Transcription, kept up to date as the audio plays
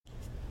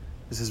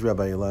This is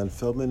Rabbi Ilan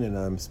Feldman, and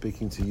I'm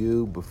speaking to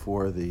you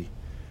before the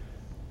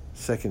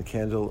second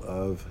candle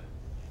of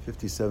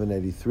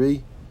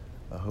 5783.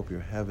 I hope you're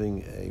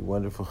having a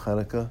wonderful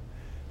Hanukkah,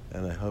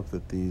 and I hope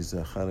that these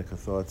Hanukkah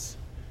thoughts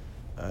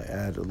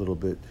add a little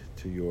bit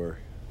to your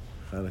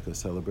Hanukkah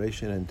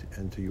celebration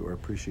and to your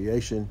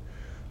appreciation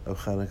of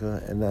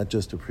Hanukkah, and not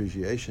just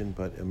appreciation,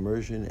 but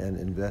immersion and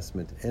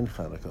investment in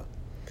Hanukkah.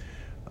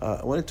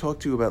 I want to talk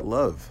to you about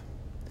love,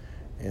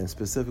 and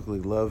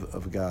specifically love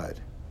of God,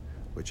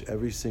 which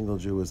every single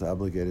Jew is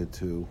obligated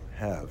to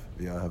have.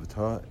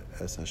 V'ahavta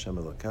es Hashem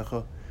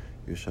Elokecha,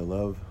 you shall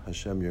love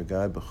Hashem your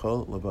God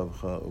b'chol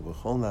levavcha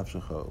u'b'chol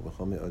nafshecha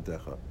u'b'chol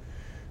me'odecha.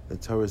 The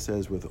Torah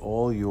says, with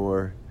all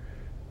your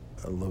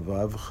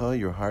levavcha,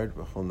 your heart,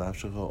 b'chol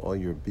nafshecha, all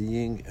your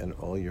being, and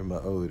all your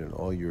ma'od, and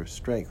all your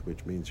strength,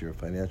 which means your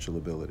financial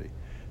ability.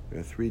 There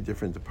are three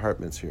different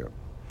departments here.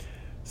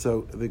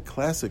 So the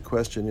classic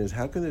question is,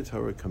 how can the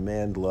Torah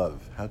command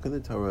love? How can the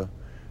Torah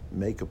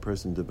make a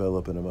person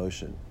develop an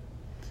emotion?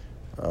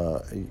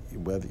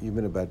 Whether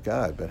even about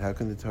God, but how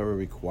can the Torah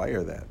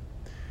require that?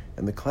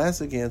 And the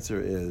classic answer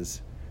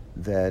is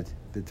that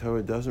the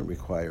Torah doesn't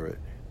require it.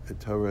 The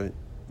Torah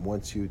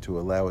wants you to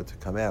allow it to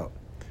come out,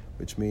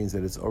 which means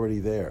that it's already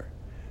there.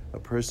 A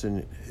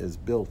person is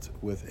built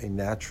with a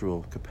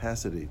natural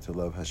capacity to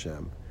love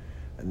Hashem,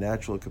 a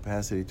natural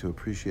capacity to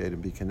appreciate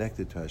and be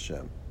connected to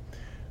Hashem.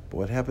 But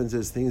what happens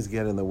is things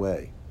get in the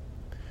way.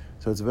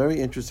 So it's a very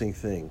interesting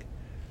thing.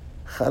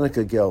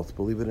 Chanukah Gelt,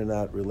 believe it or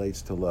not,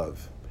 relates to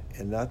love.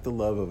 And not the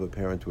love of a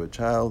parent to a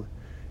child.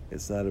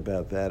 It's not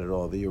about that at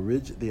all. The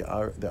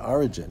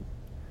origin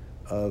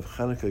of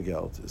Chanukah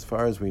Gelt, as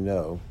far as we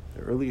know,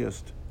 the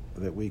earliest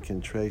that we can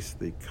trace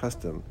the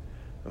custom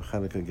of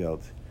Chanukah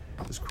Gelt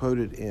is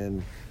quoted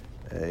in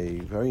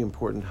a very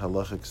important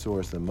halachic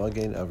source, the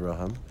Magen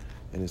Avraham,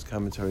 in his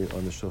commentary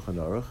on the Shulchan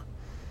Aruch.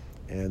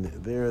 And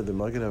there, the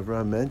Magen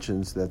Avraham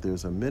mentions that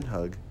there's a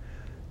minhag,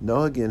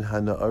 Nohagin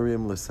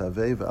hana'arim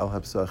l'savev al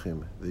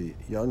hapsachim. The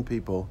young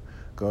people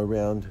go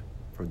around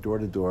from door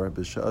to door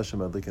during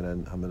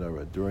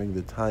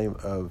the time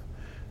of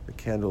the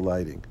candle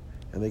lighting,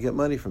 and they get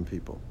money from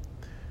people.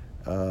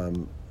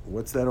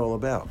 What's that all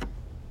about?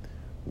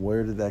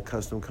 Where did that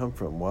custom come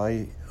from?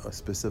 Why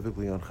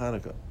specifically on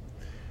Hanukkah?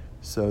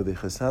 So the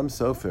Chassam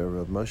Sofer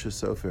of Moshe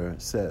Sofer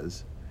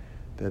says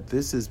that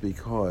this is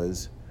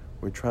because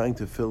we're trying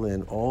to fill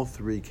in all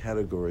three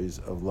categories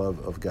of love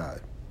of God.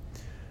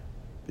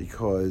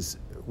 Because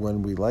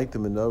when we light the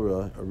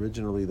menorah,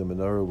 originally the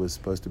menorah was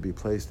supposed to be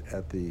placed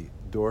at the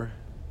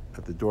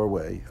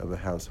doorway of a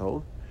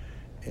household,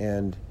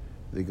 and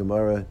the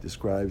Gemara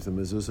describes the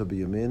mezuzah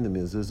b'yamin, the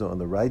mezuzah on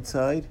the right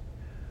side.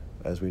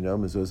 As we know,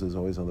 mezuzah is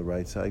always on the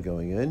right side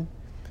going in,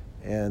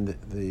 and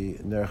the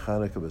ner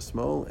Chanukah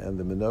b'smol, and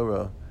the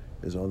menorah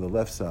is on the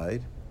left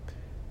side,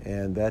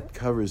 and that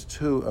covers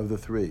two of the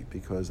three,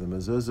 because the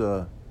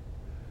mezuzah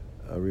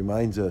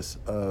reminds us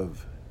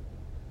of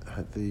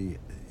the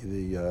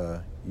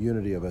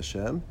unity of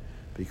Hashem,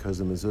 because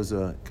the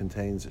mezuzah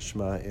contains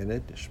Shema in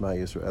it, Shema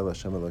Yisrael,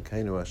 Hashem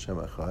Elokeinu, Hashem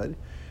Echad,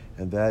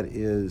 and that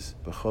is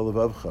b'chol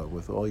levavcha,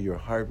 with all your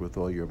heart, with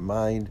all your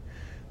mind.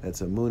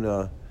 That's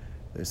emunah.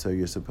 So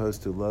you're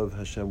supposed to love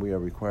Hashem. We are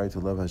required to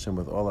love Hashem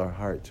with all our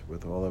heart,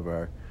 with all of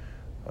our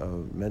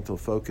mental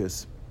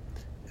focus,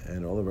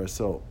 and all of our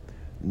soul.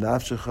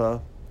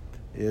 Nafshecha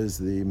is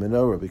the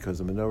menorah, because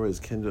the menorah is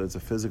kindled. It's a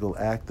physical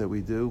act that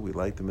we do. We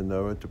light the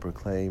menorah to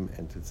proclaim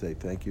and to say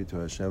thank you to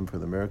Hashem for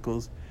the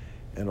miracles,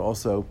 and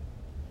also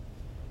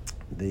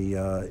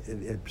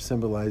it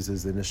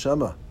symbolizes the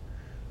neshama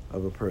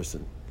of a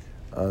person.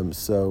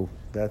 So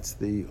that's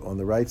on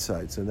the right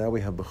side. So now we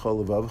have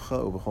b'chol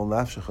levavcha or b'chol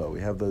nafshecha. We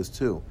have those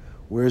two.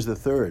 Where's the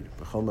third?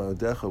 B'chol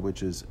me'odecha,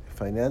 which is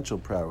financial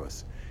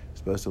prowess. You're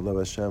supposed to love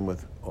Hashem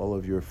with all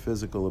of your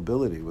physical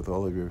ability, with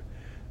all of your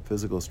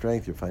physical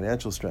strength, your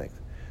financial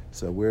strength.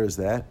 So where is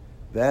that?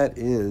 That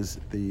is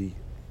the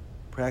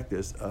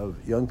practice of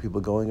young people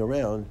going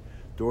around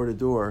door to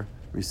door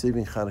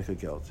receiving Chanukah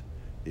Gelt.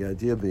 The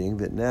idea being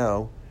that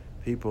now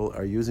people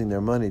are using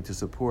their money to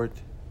support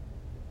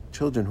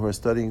children who are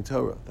studying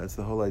Torah. That's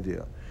the whole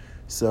idea.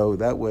 So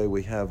that way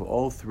we have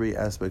all three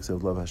aspects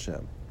of love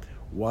Hashem.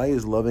 Why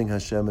is loving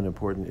Hashem an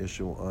important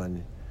issue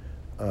on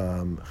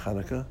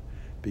Chanukah?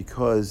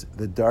 Because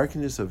the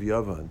darkness of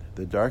Yavan,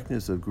 the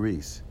darkness of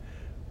Greece,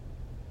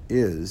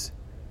 is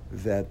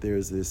that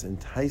there's this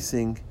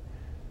enticing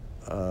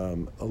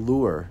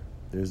allure.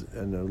 There's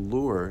an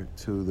allure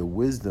to the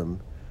wisdom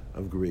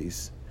of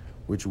Greece,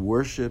 which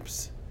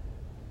worships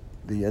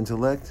the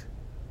intellect,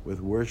 which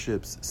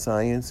worships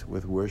science,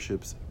 which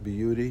worships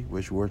beauty,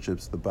 which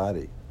worships the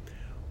body.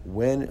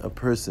 When a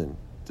person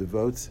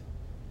devotes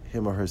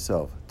him or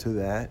herself to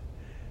that,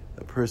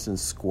 a person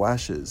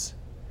squashes,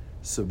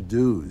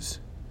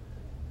 subdues,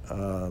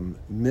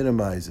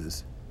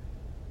 minimizes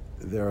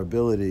their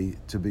ability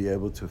to be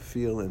able to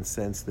feel and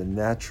sense the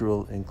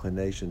natural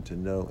inclination to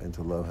know and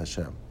to love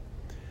Hashem.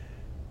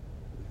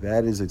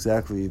 That is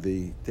exactly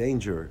the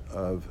danger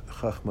of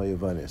Chachma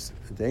Yavanis.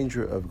 The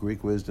danger of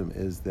Greek wisdom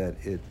is that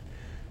it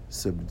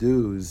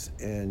subdues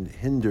and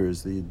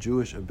hinders the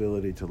Jewish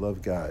ability to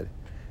love God.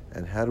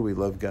 And how do we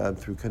love God?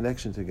 Through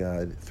connection to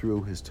God,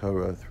 through His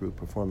Torah, through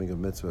performing of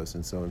mitzvahs,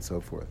 and so on and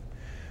so forth.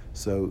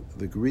 So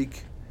the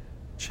Greek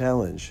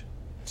challenge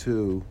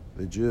to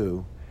the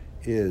Jew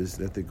is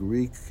that the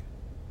Greek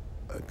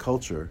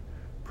culture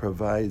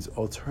provides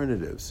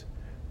alternatives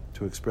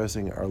to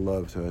expressing our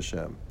love to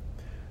Hashem.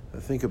 Now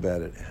think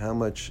about it. How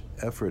much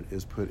effort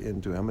is put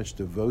into, how much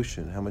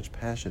devotion, how much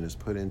passion is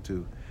put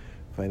into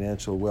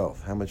financial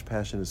wealth, how much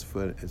passion is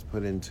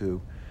put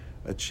into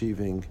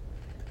achieving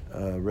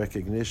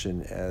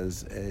recognition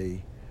as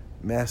a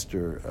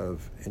master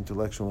of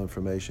intellectual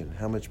information,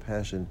 how much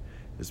passion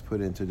is put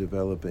into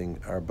developing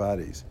our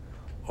bodies,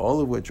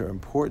 all of which are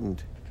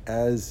important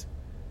as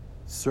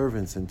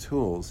servants and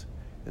tools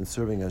in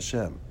serving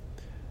Hashem.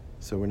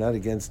 So we're not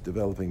against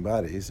developing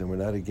bodies, and we're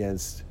not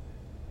against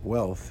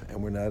wealth,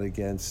 and we're not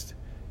against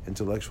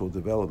intellectual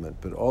development,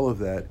 but all of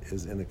that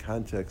is in the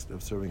context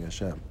of serving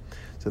Hashem.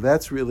 So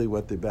that's really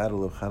what the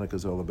Battle of Hanukkah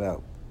is all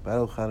about.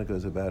 Battle of Hanukkah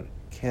is about,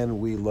 can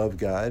we love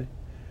God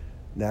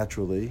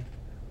naturally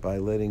by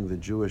letting the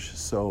Jewish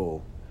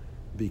soul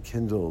be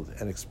kindled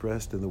and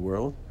expressed in the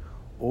world,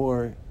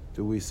 or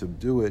do we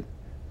subdue it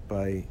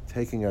by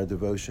taking our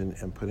devotion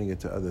and putting it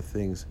to other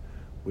things,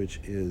 which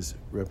is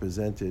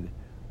represented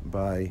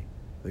by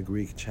the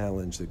Greek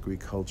challenge, the Greek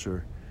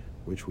culture,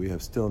 which we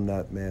have still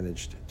not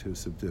managed to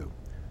subdue.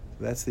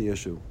 So that's the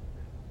issue.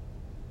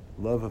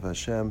 Love of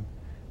Hashem,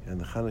 and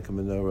the Hanukkah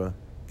menorah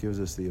gives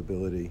us the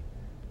ability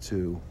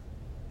to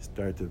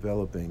start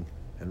developing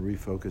and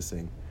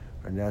refocusing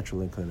our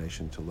natural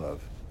inclination to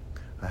love.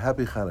 A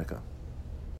happy Hanukkah.